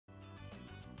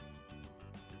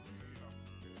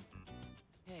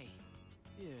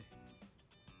Dude.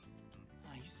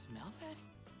 Oh, you smell that?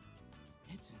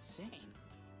 It's insane.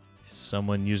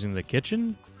 Someone using the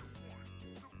kitchen?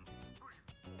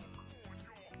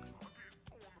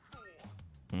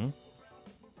 Hmm?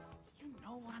 You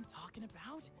know what I'm talking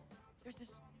about? There's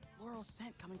this floral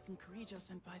scent coming from Kirijo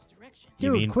Senpai's direction. You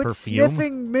Dude, mean quit perfume?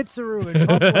 sniffing Mitsuru in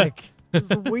public.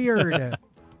 This is weird. Yeah,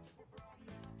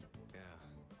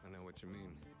 I know what you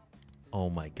mean. Oh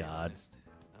my To be god. honest,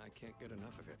 I can't get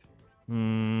enough of it.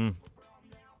 Hmm.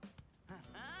 Now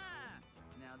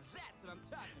that's what I'm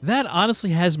talking That honestly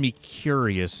has me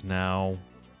curious now. about.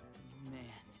 Man,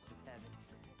 this is heaven.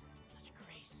 Such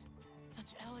grace.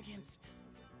 Such elegance.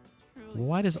 Truly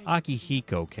Why does fragrance of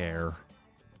Akihiko care? flowers.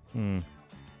 Hmm.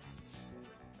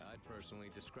 I'd personally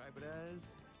describe it as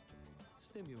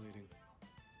stimulating.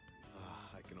 Ah,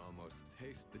 I can almost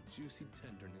taste the juicy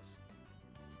tenderness.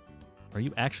 Are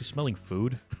you actually smelling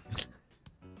food?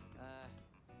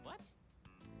 What?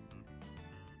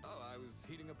 Oh, I was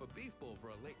heating up a beef bowl for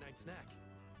a late night snack.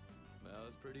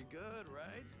 Smells pretty good,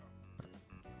 right?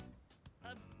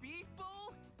 A beef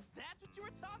bowl? That's what you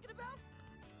were talking about?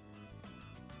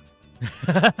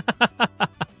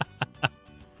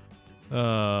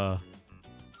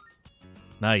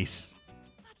 Nice.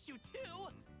 Not you too.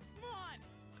 Come on.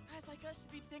 Guys like us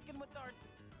should be thinking with our,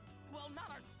 well,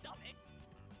 not our stomachs.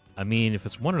 I mean, if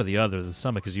it's one or the other, the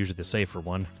stomach is usually the safer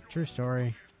one. True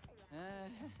story.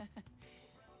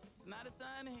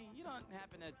 Sonata-san, you don't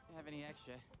happen to have any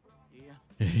extra, do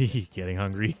you? Getting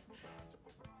hungry.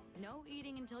 No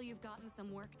eating until you've gotten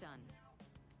some work done.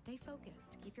 Stay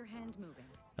focused. Keep your hand moving.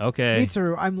 Okay.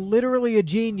 Mitsuru, I'm literally a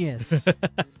genius.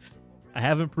 I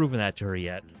haven't proven that to her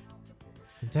yet.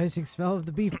 Enticing smell of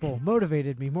the beef bowl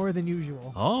motivated me more than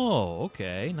usual. Oh,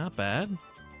 okay. Not bad.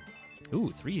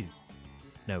 Ooh, 3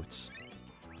 notes.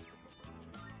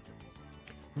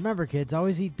 Remember, kids,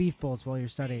 always eat beef bowls while you're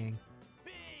studying.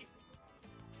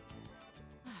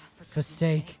 For For goodness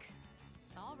steak. sake.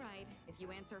 All right. If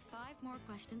you answer 5 more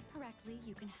questions correctly,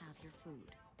 you can have your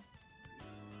food.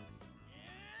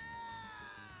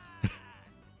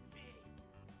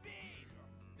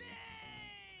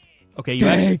 Okay, you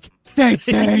actually Steak!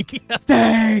 Steak! Yeah,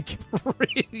 Steak!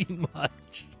 pretty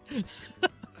much.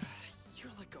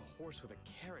 You're like a horse with a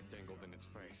carrot dangled in its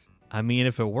face. I mean,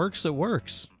 if it works, it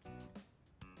works.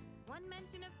 One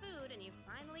mention of food and you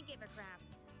finally give a crap.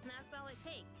 That's all it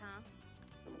takes, huh?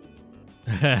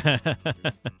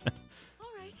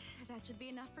 All right. That should be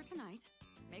enough for tonight.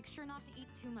 Make sure not to eat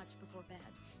too much before bed.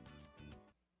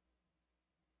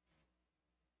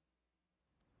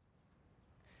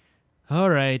 All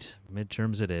right,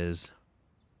 midterms it is.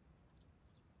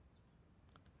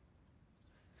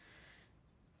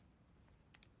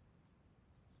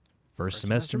 First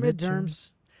semester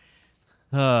midterms.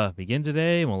 Begin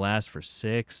today and will last for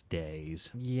 6 days.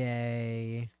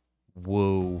 Yay.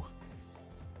 Whoa.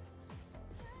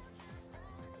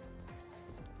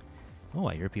 Oh,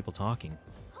 I hear people talking.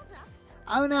 Hold up.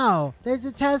 Oh no, there's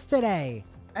a test today.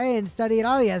 I didn't study at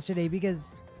all yesterday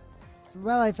because,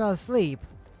 well, I fell asleep.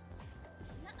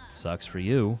 Sucks for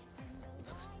you.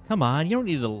 Come on, you don't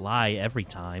need to lie every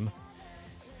time.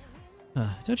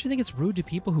 Don't you think it's rude to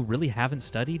people who really haven't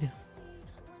studied?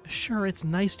 Sure, it's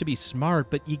nice to be smart,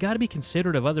 but you gotta be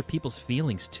considerate of other people's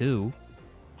feelings, too.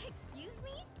 Excuse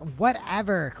me?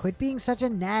 Whatever. Quit being such a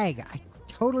nag. I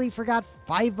totally forgot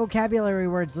 5 vocabulary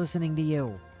words listening to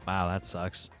you. Wow, that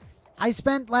sucks. I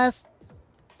spent last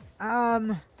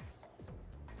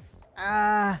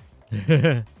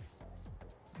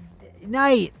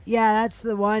night. Yeah, that's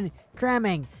the one.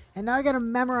 Cramming. And now I gotta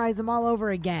memorize them all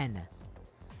over again.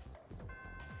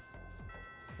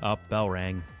 Oh, bell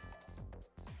rang.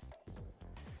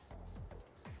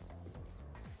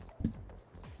 The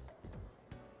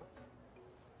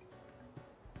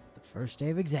first day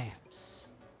of exams.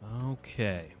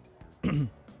 Okay.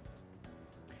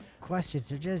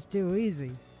 Questions are just too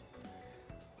easy.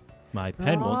 My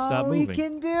pen won't stop We moving.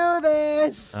 can do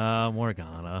this.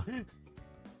 Morgana.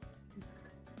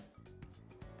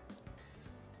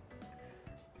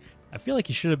 I feel like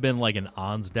you should have been like an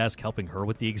On's desk helping her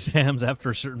with the exams after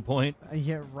a certain point.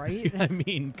 Yeah, right? I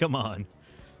mean, come on.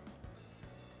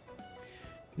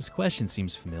 This question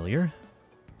seems familiar.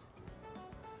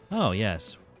 Oh,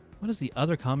 yes. What is the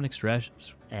other common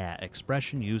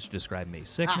expression used to describe May's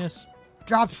sickness?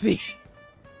 Dropsy.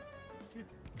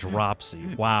 Dropsy.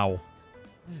 Wow.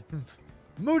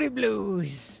 Moody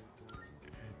Blues.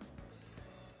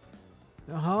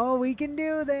 Oh, we can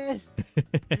do this.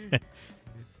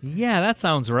 Yeah, that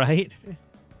sounds right.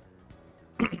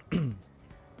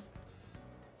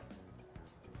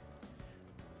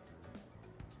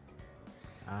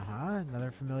 Another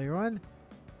familiar one.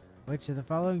 Which of the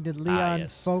following did Leon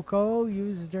yes. Foucault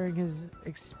use during his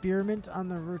experiment on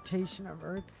the rotation of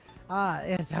Earth?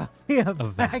 It's a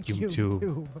vacuum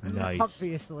tube. Nice.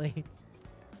 Obviously.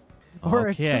 Or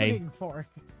a Okay. tuning fork.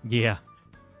 Yeah.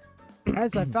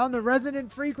 As I found the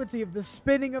resonant frequency of the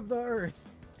spinning of the Earth.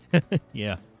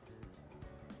 Yeah.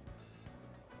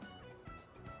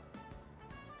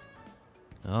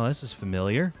 Oh, this is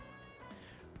familiar.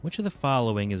 Which of the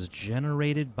following is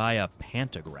generated by a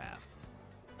pantograph?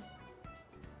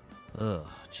 Ugh,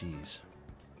 jeez.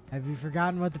 Have you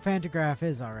forgotten what the pantograph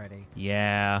is already?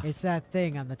 Yeah. It's that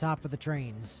thing on the top of the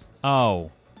trains.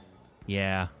 Oh.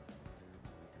 Yeah.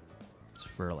 It's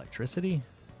for electricity?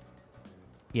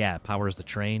 Yeah, it powers the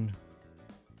train.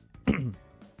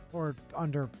 Or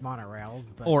under monorails.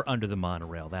 But Or under the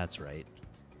monorail, that's right.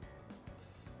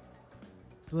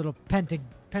 it's a little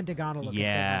pentagonal looking thing on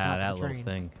Yeah, top that of the little train.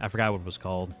 thing. I forgot what it was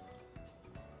called.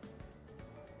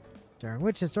 During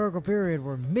which historical period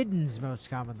were middens most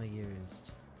commonly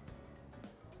used?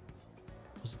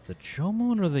 Was it the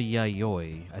Jomon or the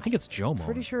Yayoi? I think it's Jomon.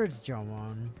 Pretty sure it's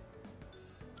Jomon.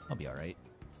 I'll be all right.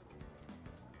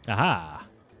 Aha!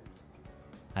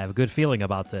 I have a good feeling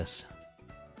about this.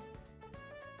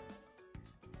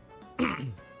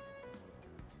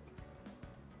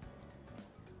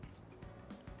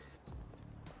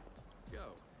 Go.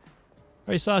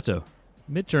 Hey, Sato.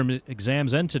 Midterm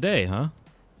exams end today, huh?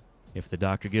 If the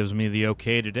doctor gives me the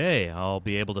okay today, I'll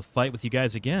be able to fight with you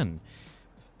guys again.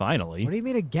 Finally. What do you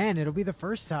mean again? It'll be the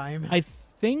first time. I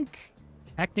think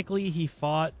technically he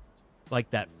fought like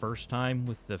that first time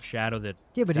with the shadow that.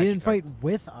 Yeah, but he didn't attacked fight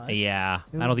with us. Yukari. Yeah,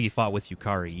 It I don't think he was- fought with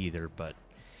Yukari either, but.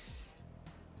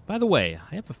 By the way,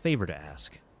 I have a favor to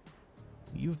ask.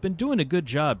 You've been doing a good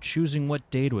job choosing what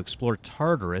day to explore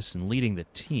Tartarus and leading the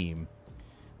team.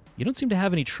 You don't seem to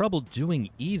have any trouble doing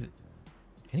either.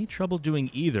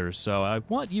 So I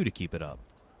want you to keep it up.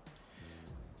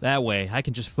 That way, I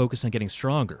can just focus on getting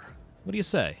stronger. What do you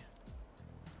say?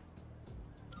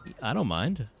 I don't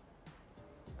mind.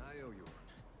 I owe you one.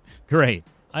 Great.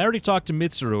 I already talked to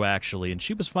Mitsuru, actually, and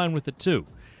she was fine with it, too.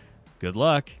 Good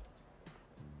luck.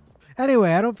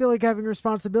 Anyway, I don't feel like having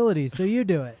responsibilities, so you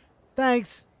do it.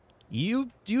 Thanks.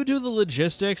 You do the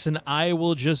logistics, and I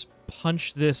will just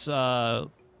punch this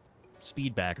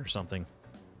speed back or something.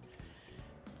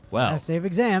 Well, Last day of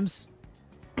exams.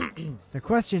 The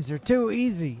questions are too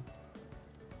easy.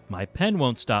 my pen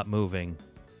won't stop moving.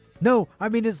 No, I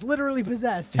mean it's literally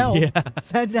possessed. Help. Yeah.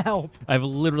 Send help. I've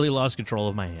literally lost control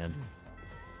of my hand.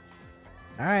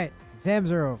 All right,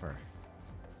 exams are over.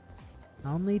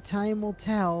 Only time will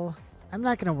tell. I'm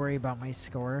not going to worry about my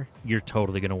score. You're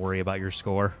totally going to worry about your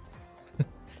score.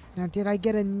 Now, did I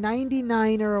get a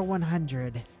 99 or a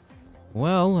 100?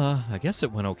 Well, I guess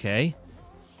it went okay.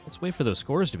 Let's wait for those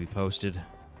scores to be posted.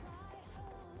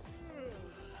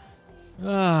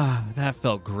 Ah, that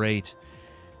felt great.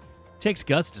 Takes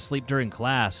guts to sleep during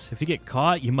class. If you get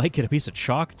caught, you might get a piece of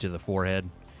chalk to the forehead.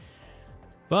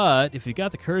 But if you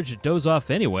got the courage to doze off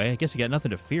anyway, I guess you got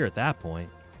nothing to fear at that point.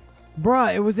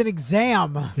 Bruh, it was an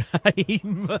exam.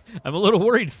 I'm a little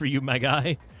worried for you, my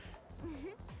guy.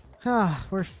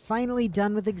 We're finally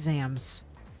done with exams.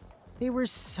 They were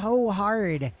so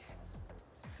hard.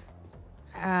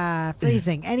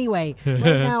 Phrasing. Anyway, right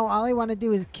now all I want to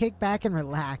do is kick back and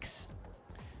relax.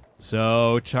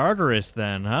 So, Tartarus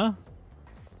then, huh?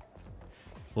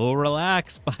 We'll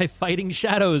relax by fighting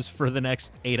shadows for the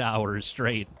next 8 hours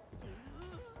straight.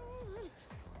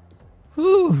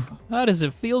 Whew, how does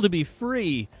it feel to be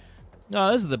free?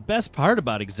 Oh, this is the best part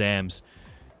about exams.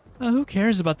 Who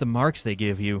cares about the marks they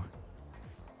give you?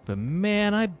 But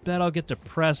man, I bet I'll get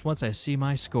depressed once I see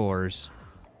my scores.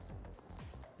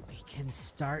 We can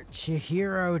start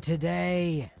Chihiro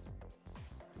today.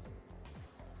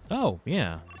 Oh,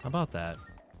 yeah, how about that?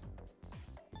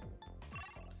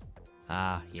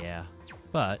 Ah, yeah,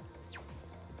 but...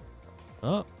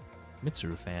 Oh,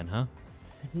 Mitsuru fan, huh?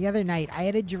 The other night, I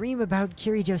had a dream about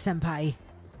Kirijo-senpai.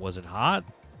 Was it hot?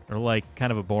 Or, like,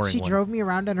 kind of a boring She one? drove me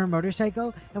around on her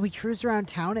motorcycle, and we cruised around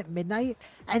town at midnight,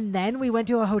 and then we went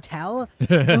to a hotel.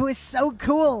 It was so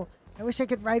cool. I wish I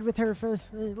could ride with her for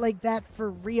like that for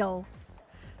real.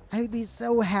 I would be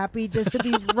so happy just to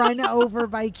be run over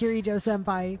by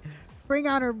Kirijo-senpai. Bring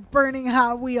on her burning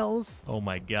Hot Wheels. Oh,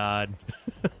 my God.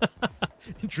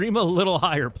 Dream a little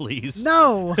higher, please.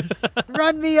 No!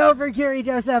 Run me over,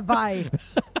 Kirijo-senpai.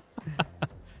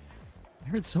 I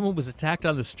heard someone was attacked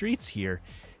on the streets here.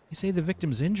 They say the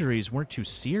victim's injuries weren't too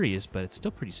serious, but it's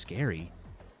still pretty scary.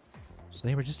 So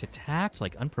they were just attacked,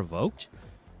 like, unprovoked?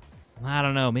 I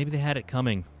don't know. Maybe they had it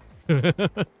coming.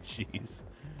 Jeez.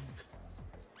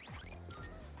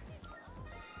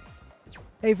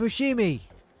 Hey, Fushimi.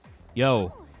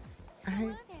 Yo.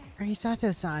 Hi,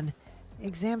 Arisato-san.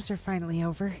 Exams are finally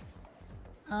over.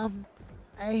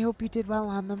 I hope you did well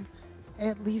on them.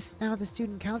 At least now the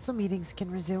student council meetings can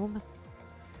resume.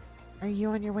 Are you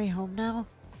on your way home now?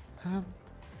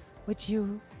 Would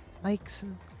you like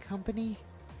some company?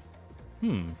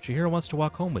 Chihiro wants to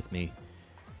walk home with me.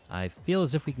 I feel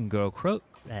as if we can grow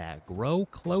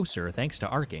closer thanks to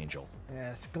Archangel.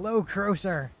 Yes, glow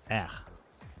closer. Ah.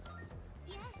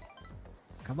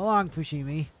 Come along,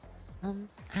 Fushimi.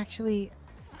 Actually,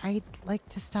 I'd like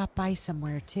to stop by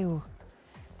somewhere too.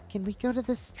 Can we go to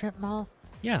the strip mall?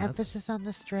 Yeah. Emphasis on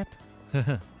the strip.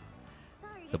 The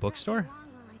bookstore?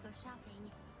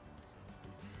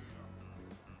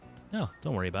 No,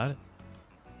 don't worry about it.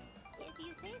 If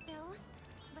you say so.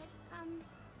 But,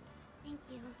 thank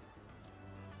you.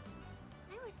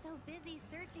 I was so busy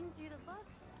searching through the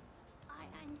books.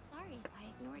 I'm sorry if I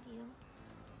ignored you.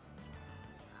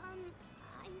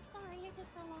 I'm sorry it took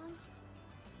so long.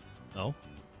 Oh?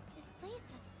 This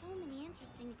place has so many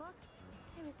interesting books.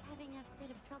 I was having a bit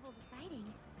of trouble deciding.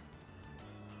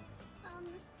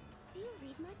 Do you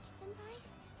read much, Senpai?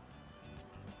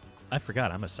 I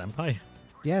forgot, I'm a senpai.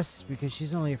 Yes, because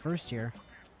she's only a first year.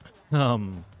 I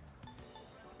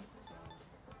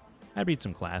read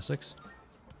some classics.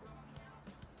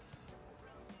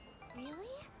 Really?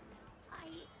 I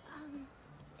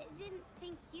didn't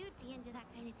think you'd be into that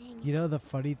kind of thing. You know the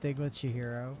funny thing with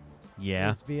Chihiro? Yeah.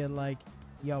 Is being like,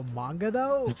 yo, manga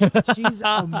though? She's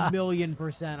a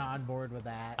 1,000,000% on board with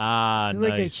that. Ah, She's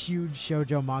like a nice. huge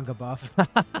shoujo manga buff.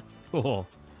 Cool.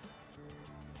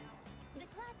 The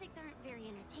classics aren't very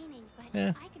entertaining, but Eh.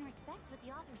 I can respect what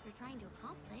the authors were trying to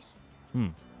accomplish.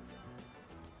 Oh,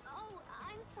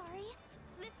 I'm sorry.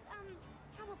 This,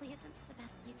 probably isn't the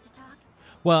best place to talk.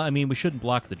 Well, I mean, we shouldn't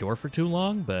block the door for too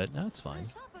long, but that's fine. The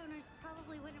shop owners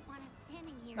probably wouldn't want us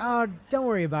standing here. Oh, don't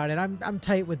worry about it. I'm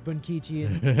tight with Bunkichi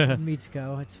and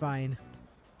Mitsuko. It's fine.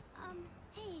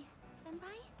 Hey,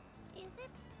 Senpai? Is it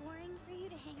boring for you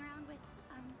to hang around with,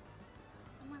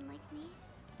 someone like me?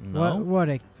 No? What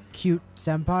a cute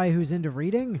senpai who's into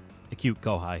reading? A cute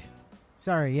kohai.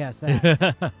 Sorry, yes,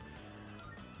 that.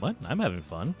 What? I'm having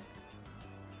fun.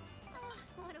 Oh,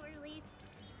 what a relief.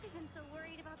 I've been so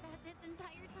worried about that this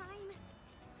entire time.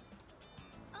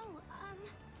 Oh,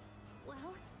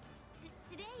 well,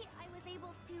 today I was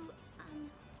able to,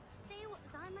 say what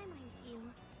was on my mind to you.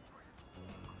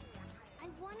 I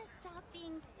want to stop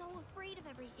being so afraid of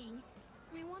everything,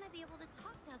 and I want to be able to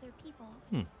talk to other people.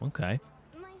 Okay.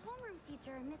 My homeroom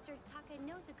teacher, Mr.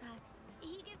 Takanozuka,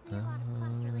 he gives me a lot of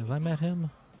class-related Have I met tasks. him?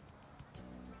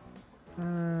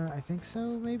 I think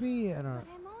so, maybe? I don't But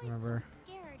I'm always remember. so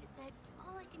scared that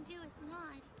all I can do is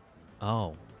not.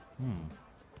 Oh.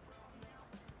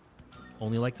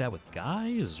 Only like that with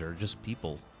guys or just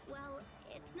people? Well,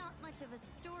 it's not much of a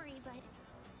story, but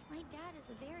my dad is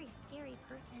a very scary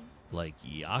person. Like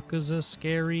Yakuza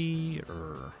scary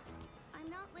or... I'm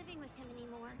not living with him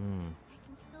anymore. I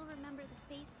can still remember the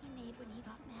face he made when he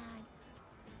got mad.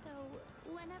 So,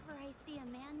 whenever I see a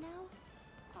man now,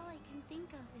 all I can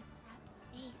think of is that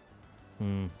face.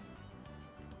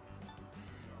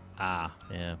 Ah,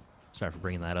 yeah. Sorry for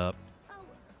bringing that up. Oh,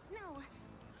 no.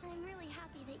 I'm really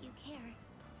happy that you care.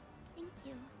 Thank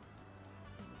you.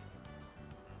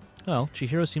 Well,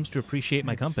 Chihiro seems to appreciate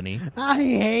my company. I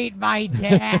hate my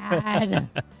dad!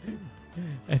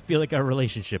 I feel like our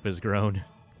relationship has grown.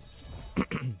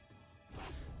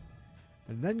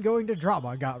 And then going to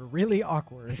drama got really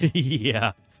awkward.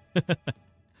 Yeah. I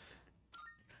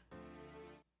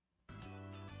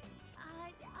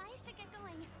should get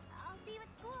going. I'll see you at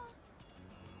school.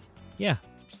 Yeah.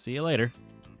 See you later.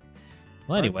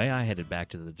 Well, anyway, I headed back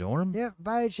to the dorm. Yep,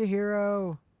 bye,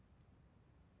 Chihiro.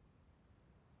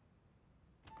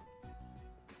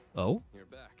 Oh, You're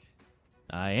back.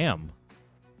 I am.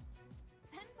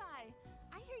 Senpai,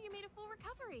 I hear you made a full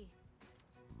recovery.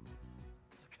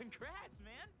 Congrats,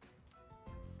 man.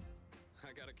 I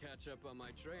gotta catch up on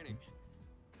my training.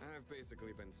 I've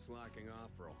basically been slacking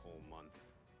off for a whole month.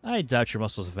 I doubt your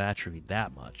muscles have atrophied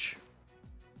that much.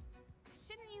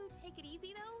 Shouldn't you take it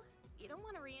easy, though? You don't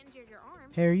want to re-injure your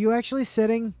arm. Hey, are you actually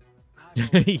sitting? I've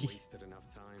already wasted enough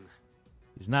time.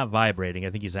 He's not vibrating. I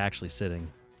think he's actually sitting.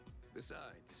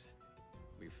 Besides,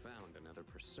 we found another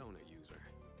Persona user.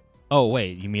 Oh,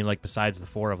 wait. You mean like besides the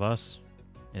four of us?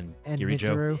 And Kirijo?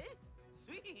 Mitsuru?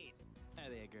 Sweet. Are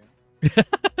they a girl?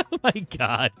 Oh my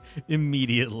god.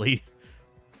 Immediately.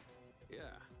 Yeah,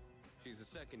 she's a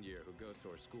second year who goes to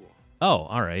our school. Oh,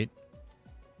 alright.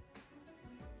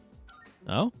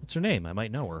 Oh, what's her name? I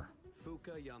might know her.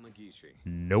 Fuka Yamagishi.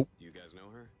 Nope. Do you guys know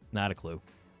her? Not a clue.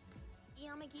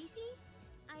 Yamagishi?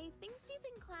 I think she's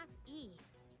in Class E.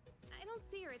 I don't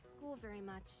see her at school very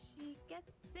much. She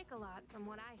gets sick a lot from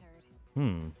what I heard.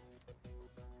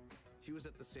 She was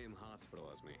at the same hospital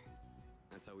as me.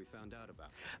 That's how we found out about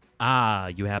her. Ah,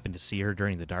 you happened to see her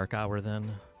during the dark hour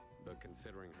then? But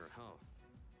considering her health,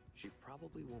 she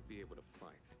probably won't be able to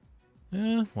fight.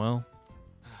 Yeah, well.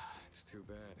 It's too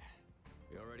bad.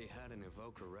 We already had an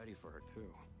evoker ready for her, too.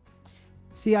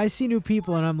 See, I see new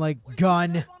people and I'm like,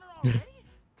 gun. But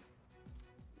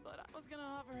I was gonna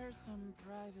offer her some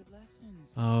private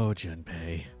lessons. Oh,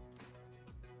 Junpei.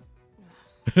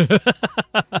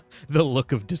 The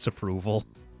look of disapproval.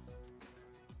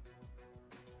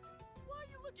 Why are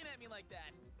you looking at me like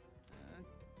that?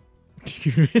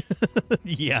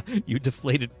 Yeah, you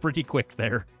deflated pretty quick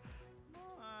there. Come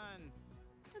on.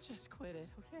 Just quit it,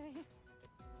 okay?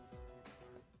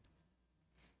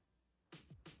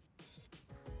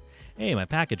 Hey, my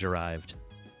package arrived.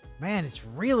 Man, it's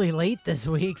really late this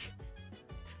week.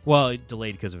 Well, it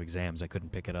delayed because of exams. I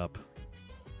couldn't pick it up.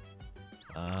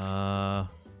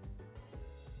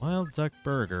 Wild Duck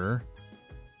Burger.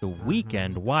 The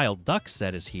Weekend Wild Duck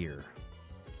set is here.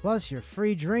 Plus, your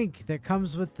free drink that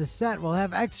comes with the set will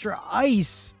have extra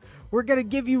ice. We're going to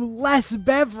give you less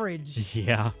beverage.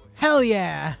 Yeah. Hell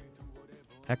yeah.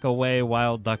 Peck away,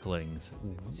 Wild Ducklings.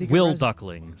 Secret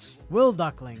Ducklings. Will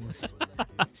Ducklings.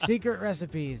 Secret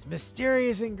recipes.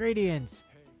 Mysterious ingredients.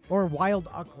 Or wild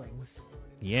ducklings.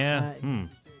 Yeah.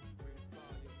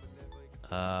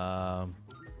 Hold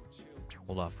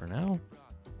off for now.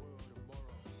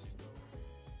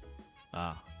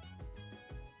 Ah.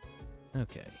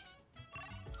 Okay.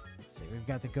 Let's see, we've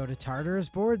got the Go to Tartarus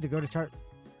board. The Go to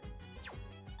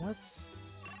What's...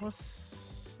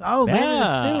 Oh, man,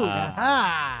 it's dude.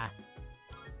 Aha!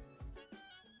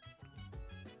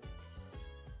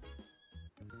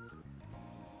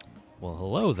 Well,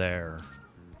 hello there.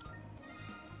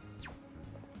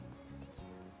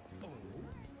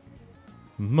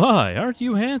 My, aren't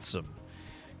you handsome?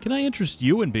 Can I interest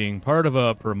you in being part of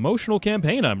a promotional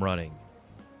campaign I'm running?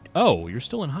 Oh, you're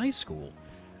still in high school.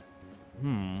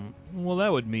 Well,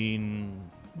 that would mean...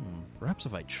 perhaps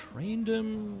if I trained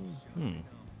him?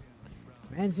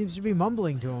 Man seems to be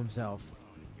mumbling to himself.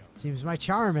 Seems my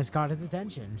charm has caught his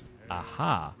attention.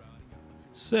 Aha.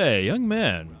 Say, young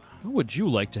man, how would you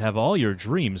like to have all your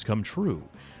dreams come true?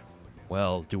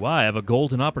 Well, do I have a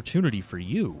golden opportunity for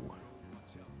you?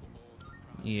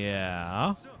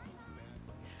 Yeah.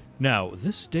 Now,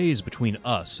 this stays between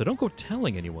us, so don't go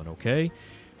telling anyone, okay?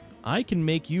 I can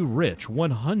make you rich,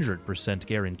 100%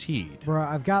 guaranteed. Bro,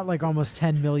 I've got like almost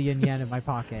 10 million yen in my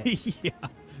pocket. Yeah.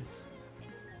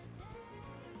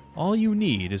 All you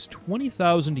need is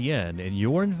 20,000 yen, and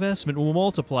your investment will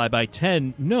multiply by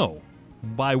 10, no,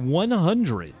 by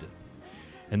 100.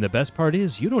 And the best part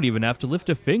is, you don't even have to lift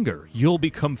a finger. You'll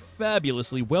become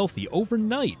fabulously wealthy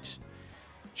overnight.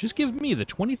 Just give me the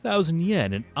 20,000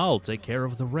 yen, and I'll take care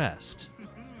of the rest.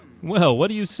 Well, what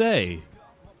do you say?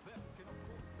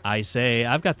 I say,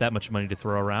 I've got that much money to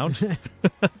throw around.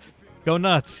 Go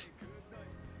nuts.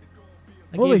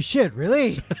 Holy shit,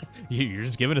 really? You're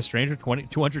just giving a stranger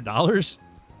 $200?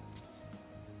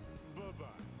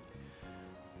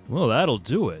 Well, that'll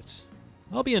do it.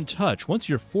 I'll be in touch once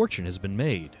your fortune has been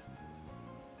made.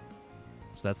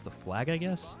 So that's the flag, I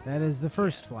guess? That is the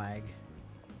first flag.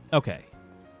 Okay.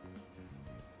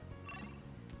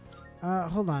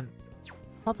 Hold on.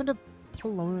 Pop into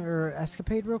Polona or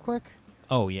Escapade real quick.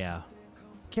 Oh, yeah.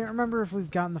 Can't remember if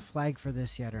we've gotten the flag for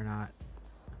this yet or not.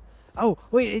 Oh,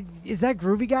 wait, is that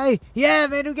Groovy guy? Yeah,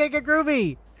 man, who can't get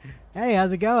Groovy? Hey,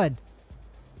 how's it going?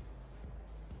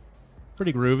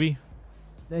 Pretty groovy.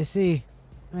 I see.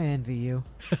 I envy you.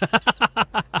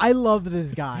 I love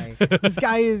this guy. This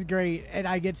guy is great, and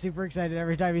I get super excited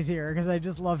every time he's here because I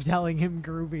just love telling him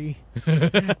Groovy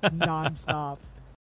nonstop.